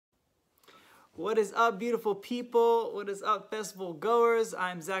What is up, beautiful people? What is up, festival goers?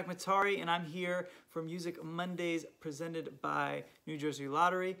 I'm Zach Matari, and I'm here for Music Mondays presented by New Jersey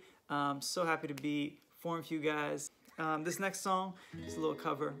Lottery. So happy to be performing for you guys. This next song is a little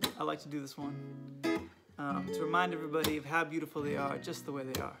cover. I like to do this one to remind everybody of how beautiful they are, just the way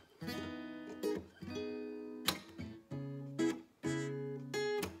they are.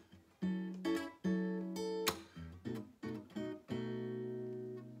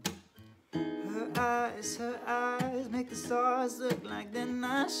 Her eyes make the stars look like they're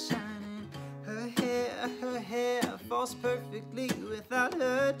not shining. Her hair falls perfectly without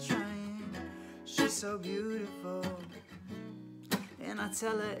her trying. She's so beautiful, and I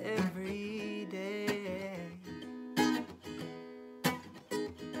tell her every day.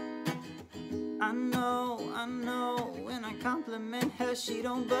 I know, when I compliment her, she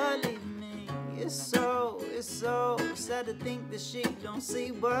don't believe me. It's so sad to think that she don't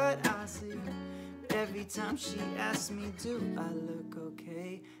see what I see. Every time she asks me, do I look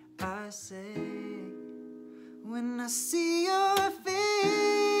okay? I say, when I see your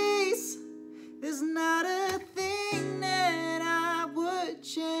face, there's not a thing that I would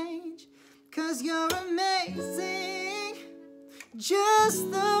change. 'Cause you're amazing, just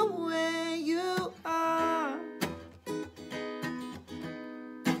the way you are.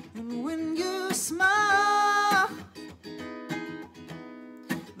 And when you smile,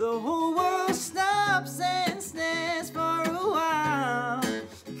 the whole world stops and stares for a while.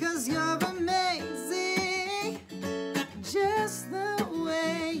 'Cause you're amazing, just the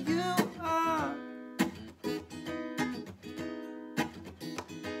way you are.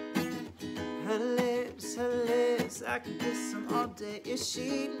 Her lips, I could kiss them all day if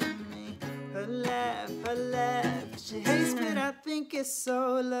she let me. Her laugh, she hates me, but I think it's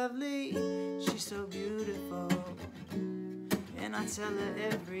so lovely. She's so beautiful, and I tell her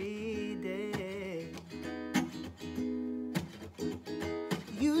every day.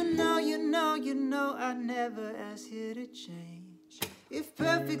 You know I never ask you to change. If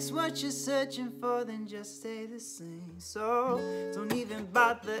perfect's what you're searching for, then just stay the same. So don't even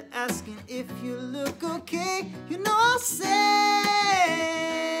bother asking if you look okay. You know I'll say,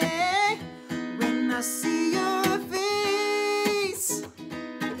 when I see your face,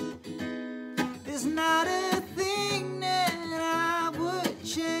 there's not a thing that I would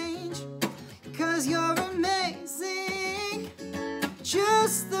change. 'Cause you're amazing,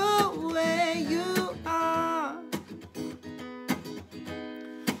 just the way you are.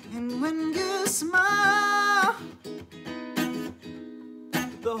 And when you smile,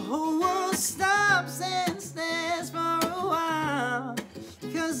 the whole world stops and stares for a while.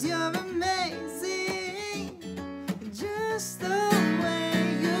 'Cause you're amazing, just the way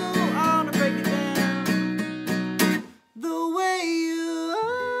you are. To break it down, the way you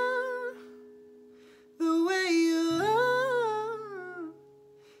are, the way you are.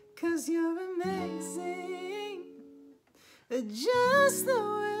 'Cause you're amazing, just the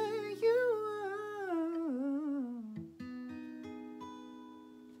way you are.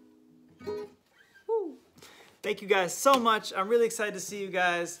 Woo. Thank you guys so much. I'm really excited to see you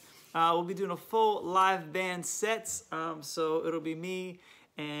guys. We'll be doing a full live band sets. So it'll be me,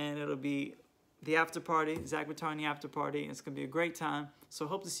 and it'll be the after party, Zach Matari and the after party. And it's going to be a great time. So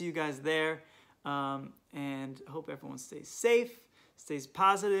hope to see you guys there. And hope everyone stays safe, stays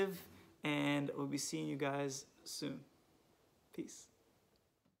positive, and we'll be seeing you guys soon. Peace.